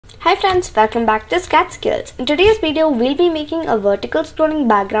Hi friends, welcome back to Scratch Skills. In today's video, we'll be making a vertical scrolling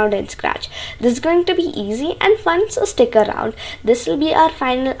background in Scratch. This is going to be easy and fun, so stick around. This will be our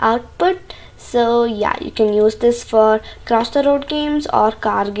final output. So yeah, you can use this for cross the road games or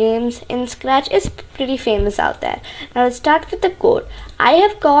car games in Scratch. It's pretty famous out there. Now let's start with the code. I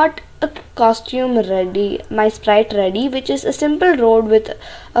have got a costume ready, my sprite ready, which is a simple road with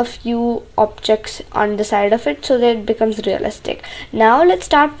a few objects on the side of it so that it becomes realistic. Now let's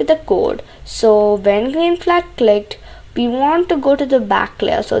start with the code. So when green flag clicked, we want to go to the back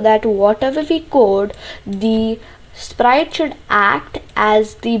layer so that whatever we code, the sprite should act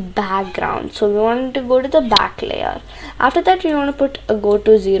as the background. So we want to go to the back layer. After that, we want to put a go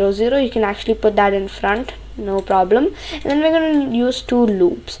to 0 0. You can actually put that in front, no problem. And then we're going to use two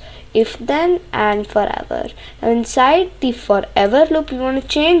loops, if then and forever. Now inside the forever loop, we want to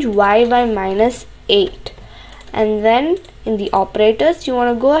change y by -8, and then in the operators you want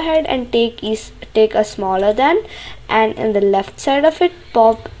to go ahead and take a smaller than, and in the left side of it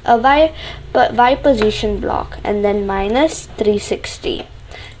pop a y position block and then -360.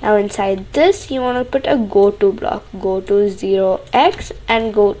 Now inside this you want to put a go to block, go to 0x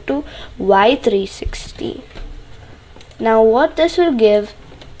and go to y360. Now what this will give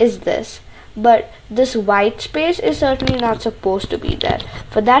is this, but this white space is certainly not supposed to be there.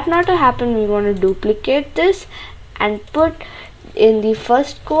 For that not to happen, we want to duplicate this and put in the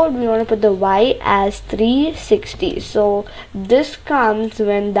first code, we want to put the y as 360. So this comes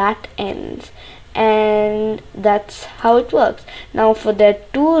when that ends, and that's how it works. Now for the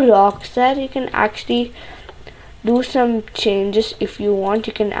two rocks there, you can actually do some changes if you want.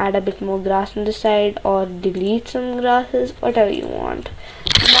 You can add a bit more grass on the side or delete some grasses, whatever you want.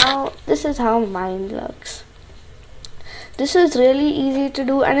 Now this is how mine looks. This is really easy to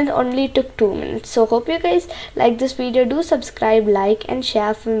do and it only took 2 minutes. So hope you guys like this video. Do subscribe, like and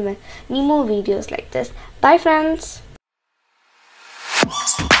share for many more videos like this. Bye friends.